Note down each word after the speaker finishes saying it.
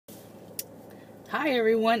Hi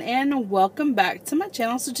everyone, and welcome back to my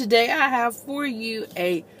channel. So today I have for you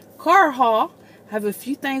a car haul. I have a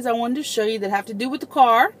few things I wanted to show you that have to do with the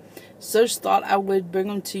car, so just thought I would bring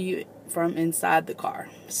them to you from inside the car.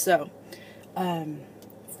 So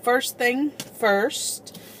first thing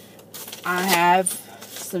first, I have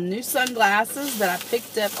some new sunglasses that I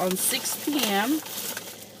picked up on 6 p.m.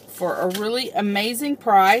 for a really amazing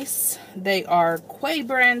price. They are Quay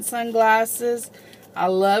brand sunglasses. I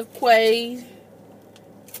love Quay.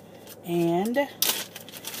 And I'm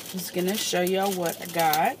just going to show y'all what I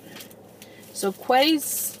got. So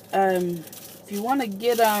Quay's, if you want to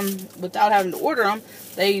get them without having to order them,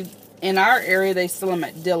 in our area, they sell them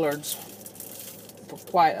at Dillard's for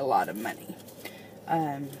quite a lot of money.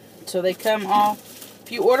 So they come off,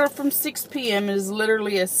 if you order from 6 p.m., it is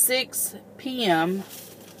literally a 6 p.m.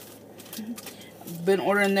 I've been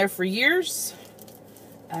ordering there for years.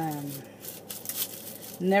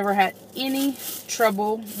 Never had any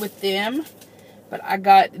trouble with them, but I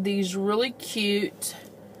got these really cute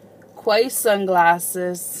Quay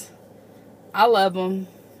sunglasses. I love them.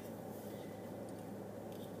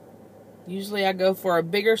 Usually I go for a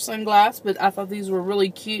bigger sunglass, but I thought these were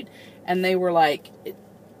really cute, and they were like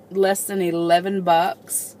less than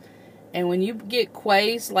 $11. And when you get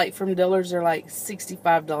Quays, like from Dillard's, they're like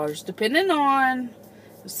 $65, depending on,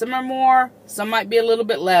 some are more, some might be a little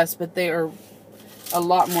bit less, but they are a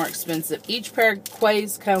lot more expensive. Each pair of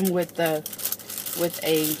Quays come with a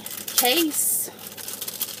case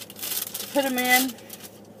to put them in,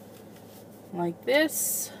 like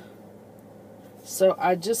this. So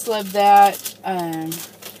I just love that.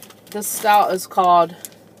 This style is called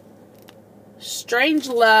Strange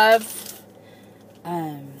Love.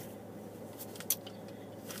 I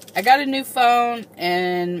got a new phone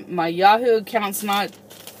and my Yahoo account's not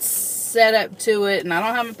set up to it, and I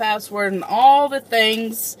don't have my password and all the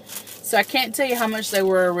things, so I can't tell you how much they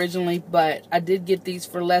were originally, but I did get these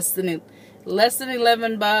for less than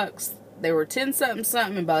 $11. They were 10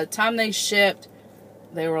 something, and by the time they shipped,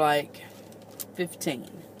 they were like 15.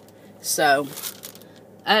 So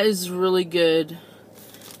that is really good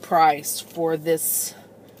price for this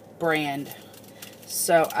brand.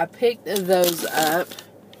 So I picked those up.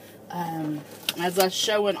 As I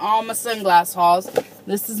show in all my sunglass hauls,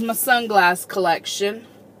 this is my sunglass collection.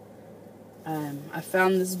 I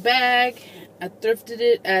found this bag. I thrifted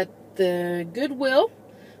it at the Goodwill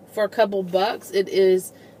for a couple bucks. It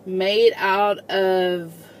is made out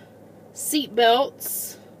of seat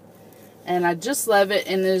belts, and I just love it,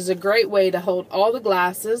 and it is a great way to hold all the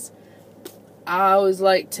glasses. I always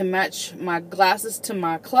like to match my glasses to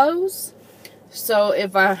my clothes. So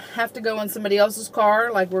if I have to go in somebody else's car,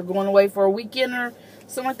 like we're going away for a weekend or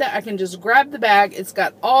something like that, I can just grab the bag. It's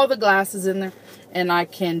got all the glasses in there, and I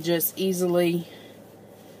can just easily,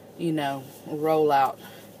 roll out.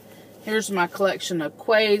 Here's my collection of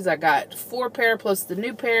Quays. I got 4 pair plus the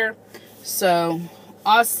new pair. So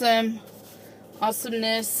awesome.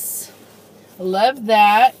 Awesomeness. Love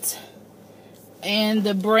that. And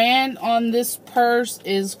the brand on this purse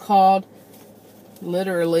is called,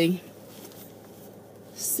 literally,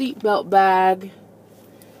 seatbelt bag.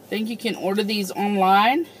 I think you can order these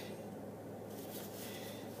online.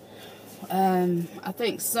 I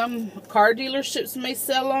think some car dealerships may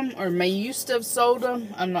sell them, or may used to have sold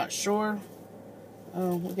them. I'm not sure.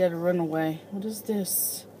 Oh, we got to run away. What is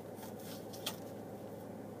this?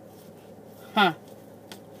 Huh.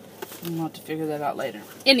 I'm gonna have to figure that out later.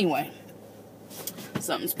 Anyway,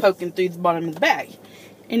 something's poking through the bottom of the bag.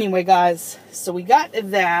 Anyway, guys, so we got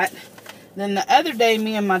that. Then the other day,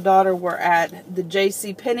 me and my daughter were at the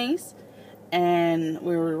JCPenney's, and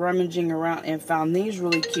we were rummaging around and found these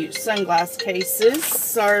really cute sunglass cases.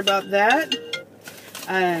 Sorry about that.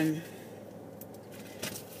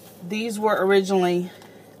 These were originally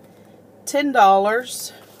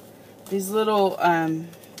 $10. These little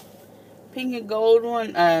pink and gold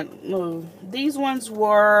one, these ones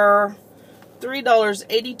were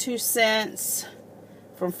 $3.82.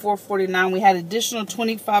 from $4.49. We had additional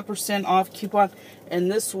 25% off coupon, and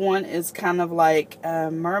this one is kind of like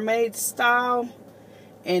a mermaid style,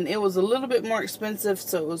 and it was a little bit more expensive,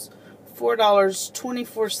 so it was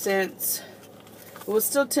 $4.24. It was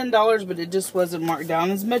still $10, but it just wasn't marked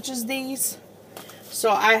down as much as these.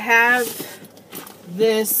 So I have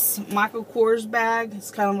this Michael Kors bag.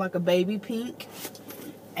 It's kind of like a baby pink,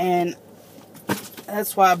 and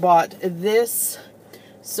that's why I bought this.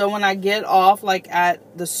 So when I get off, like at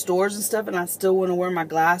the stores and stuff, and I still want to wear my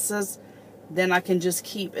glasses, then I can just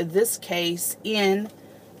keep this case in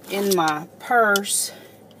my purse,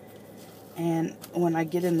 and when I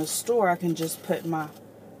get in the store, I can just put my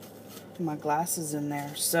glasses in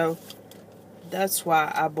there. So that's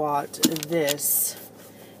why I bought this.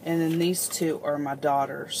 And then these two are my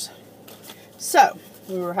daughter's. So,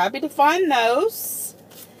 we were happy to find those.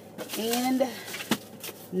 And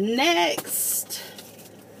next,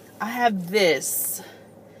 I have this.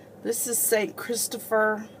 This is St.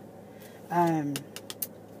 Christopher.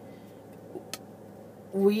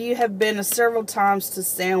 We have been several times to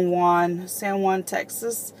San Juan,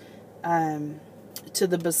 Texas, to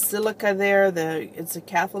the Basilica there. It's a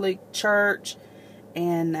Catholic church,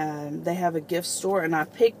 and they have a gift store, and I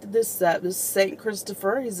picked this up. This is St.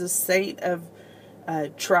 Christopher. He's a saint of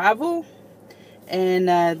travel,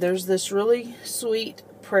 and there's this really sweet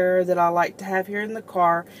prayer that I like to have here in the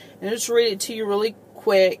car, and I'll just read it to you really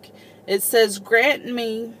quick. It says, "Grant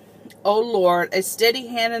me, O Lord, a steady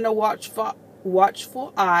hand and a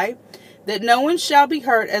watchful eye, that no one shall be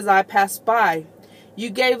hurt as I pass by. You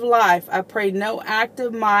gave life. I pray no act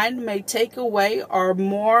of mine may take away or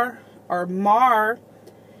mar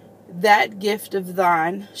that gift of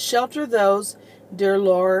thine. Shelter those, dear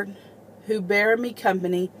Lord, who bear me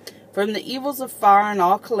company from the evils of fire and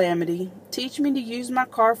all calamity. Teach me to use my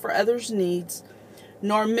car for others' needs,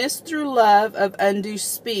 nor miss through love of undue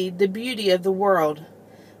speed the beauty of the world,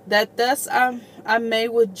 that thus I may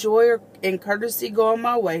with joy and courtesy go on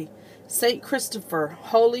my way. Saint Christopher,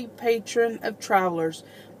 holy patron of travelers,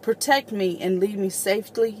 protect me and lead me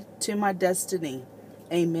safely to my destiny.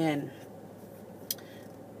 Amen."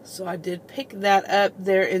 So I did pick that up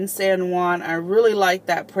there in San Juan. I really like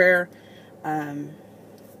that prayer. And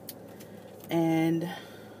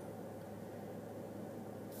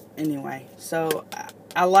anyway, so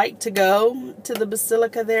I like to go to the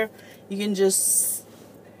Basilica there. You can just,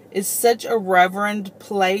 it's such a reverend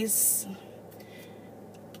place.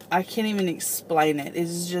 I can't even explain it.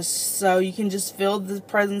 It's just so, you can just feel the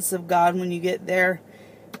presence of God when you get there.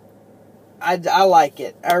 I like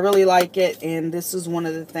it. I really like it. And this is one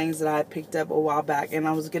of the things that I picked up a while back. And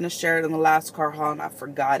I was going to share it in the last car haul, and I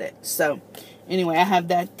forgot it. So, anyway, I have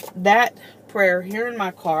that prayer here in my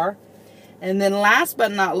car. And then last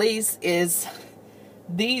but not least is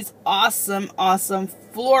these awesome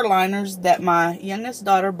floor liners that my youngest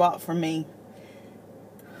daughter bought for me.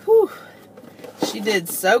 Whew. She did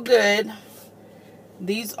so good.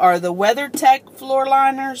 These are the WeatherTech floor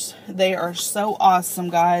liners. They are so awesome,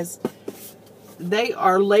 guys. They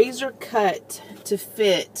are laser cut to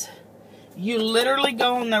fit. You literally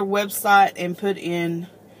go on their website and put in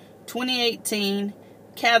 2018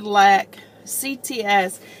 Cadillac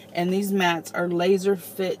CTS, and these mats are laser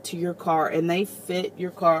fit to your car, and they fit your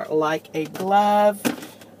car like a glove.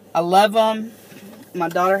 I love them. My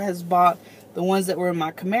daughter has bought the ones that were in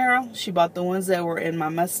my Camaro. She bought the ones that were in my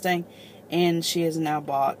Mustang, and she has now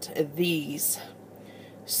bought these.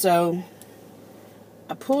 So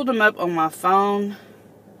I pulled them up on my phone.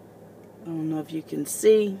 I don't know if you can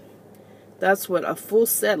see. That's what a full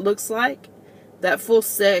set looks like. That full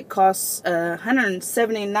set costs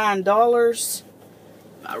 $179.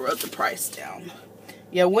 I wrote the price down.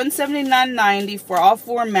 Yeah, $179.90 for all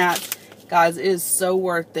four mats. Guys, it is so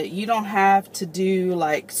worth it. You don't have to do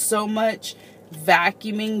like so much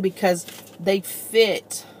vacuuming because they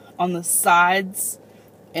fit on the sides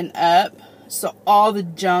and up. So all the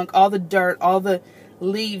junk, all the dirt, all the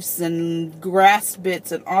leaves and grass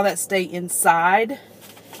bits and all that stay inside.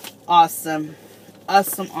 Awesome.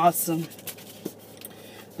 Awesome.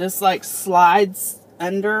 This like slides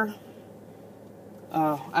under.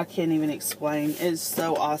 Oh, I can't even explain. It's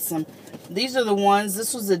so awesome. These are the ones,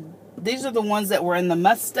 these are the ones that were in the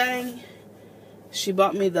Mustang. She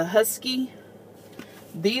bought me the Husky.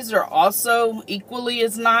 These are also equally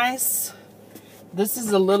as nice. This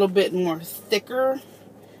is a little bit more thicker.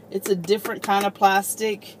 It's a different kind of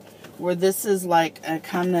plastic, where this is like a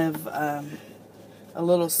kind of a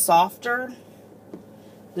little softer.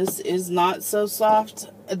 This is not so soft.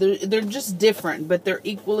 They're just different, but they're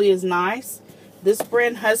equally as nice. This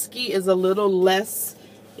brand Husky is a little less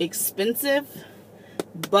expensive,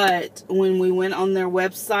 but when we went on their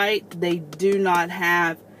website, they do not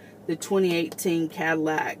have the 2018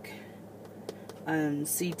 Cadillac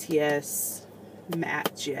CTS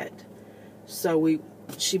mats yet. So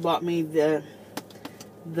she bought me the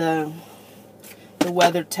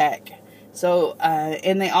WeatherTech. So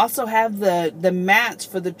and they also have the mats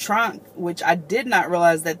for the trunk, which I did not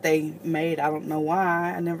realize that they made. I don't know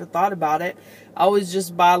why. I never thought about it. I always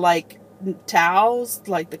just buy like towels,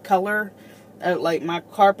 like the color. Like my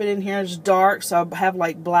carpet in here is dark, so I have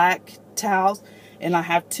like black towels, and I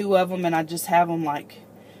have two of them, and I just have them like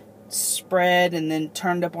spread and then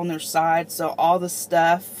turned up on their side, so all the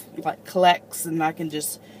stuff like collects, and I can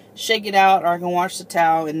just shake it out, or I can wash the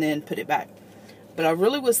towel and then put it back. But I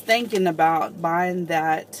really was thinking about buying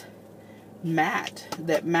that mat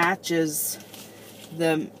that matches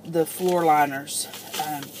the floor liners.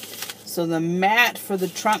 So the mat for the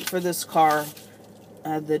trunk for this car,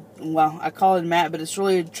 well, I call it a mat, but it's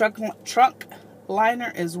really a trunk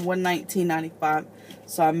liner, is $119.95.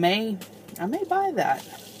 So I may buy that.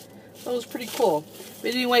 That was pretty cool.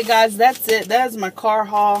 But anyway, guys, that's it. That's my car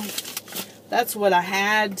haul. That's what I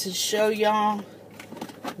had to show y'all.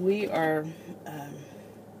 We are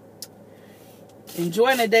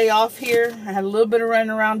enjoying a day off here. I had a little bit of running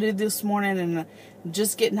around to do this morning, and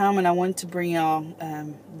just getting home, and I wanted to bring y'all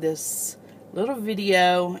this little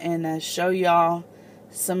video and show y'all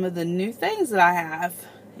some of the new things that I have.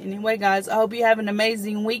 Anyway, guys, I hope you have an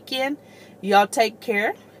amazing weekend. Y'all take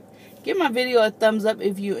care. Give my video a thumbs up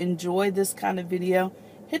if you enjoy this kind of video.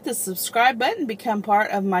 Hit the subscribe button. Become part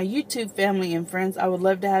of my YouTube family and friends. I would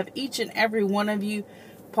love to have each and every one of you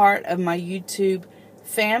part of my YouTube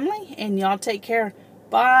family. And y'all take care.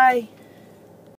 Bye.